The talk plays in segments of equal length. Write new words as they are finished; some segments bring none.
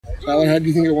Tyler, how do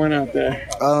you think it went out there?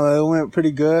 It went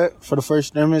pretty good for the first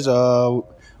scrimmage.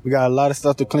 We got a lot of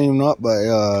stuff to clean up,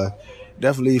 but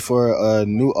definitely for a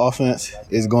new offense,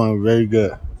 it's going very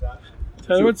good.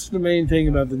 Tyler, what's the main thing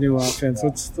about the new offense?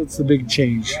 What's the big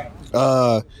change?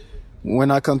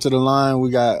 When I come to the line, we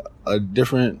got a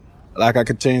different, like I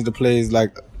could change the plays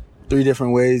like 3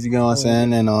 different ways, you know what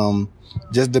I'm saying? And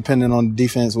just depending on the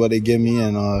defense, what they give me.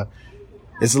 And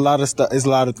it's a lot of stuff, it's a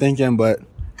lot of thinking, but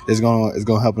it's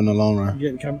gonna help in the long run. You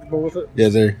getting comfortable with it?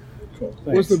 Yes, sir. Cool.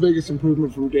 What's the biggest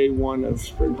improvement from day one of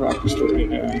spring practice to right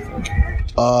now, you think?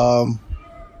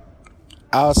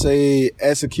 I'll say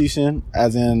execution,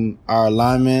 as in our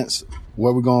alignments,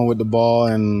 where we're going with the ball,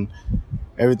 and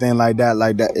everything like that.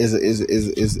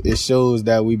 It shows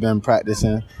that we've been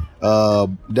practicing.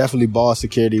 Definitely ball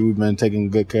security. We've been taking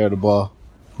good care of the ball.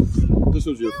 This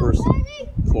was your first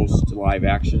close to live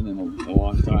action in a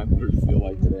long time. What did it feel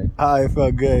like today? It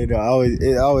felt good.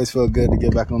 It always felt good to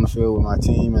get back on the field with my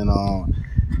team and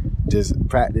just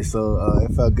practice. So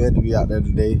it felt good to be out there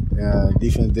today.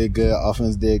 Defense did good.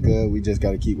 Offense did good. We just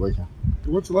got to keep working.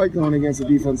 What's it like going against a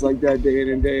defense like that day in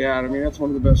and day out? I mean, that's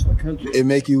one of the best in the country. It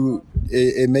make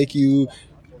you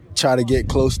try to get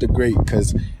close to great,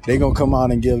 because they're going to come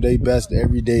out and give their best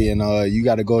every day, and you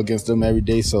got to go against them every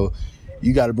day. So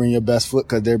you got to bring your best foot,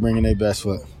 because they're bringing their best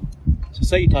foot. So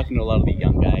say you're talking to a lot of the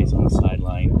young guys on the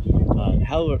sideline.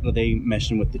 How are they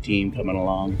meshing with the team coming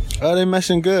along? They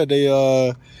meshing good.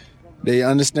 They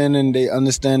understanding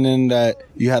that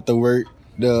you have to work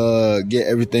to get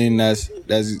everything that's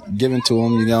given to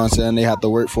them. You know what I'm saying? They have to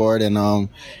work for it, and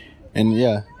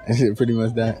yeah, pretty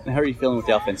much that. And how are you feeling with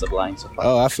the offensive line so far?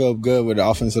 Oh, I feel good with the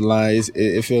offensive line.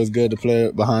 It feels good to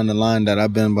play behind the line that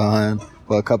I've been behind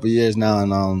for a couple of years now,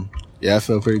 and yeah, I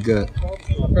feel pretty good.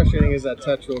 How frustrating is that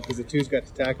touch rule, because the two's got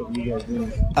to tackle and you guys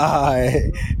didn't?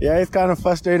 Yeah, it's kind of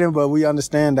frustrating, but we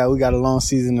understand that we got a long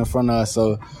season in front of us,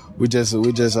 so we just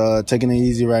taking it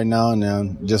easy right now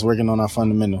and just working on our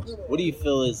fundamentals. What do you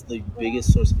feel is the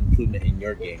biggest source of improvement in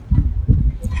your game?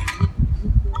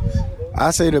 I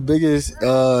say the biggest,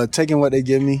 taking what they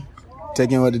give me,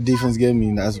 taking what the defense give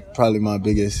me. That's probably my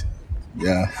biggest.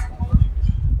 Yeah.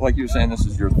 Like you were saying, this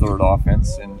is your third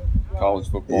offense in college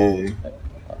football. Yeah.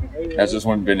 Has this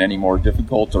one been any more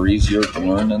difficult or easier to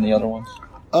learn than the other ones?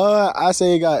 I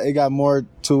say it got more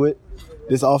to it.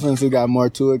 This offense got more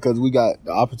to it because we got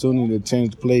the opportunity to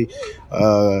change the play.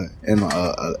 And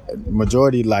a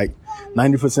majority, like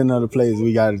 90% of the plays,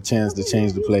 we got a chance to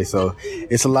change the play. So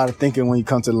it's a lot of thinking when you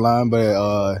come to the line,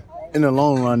 but in the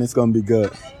long run, it's going to be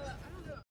good.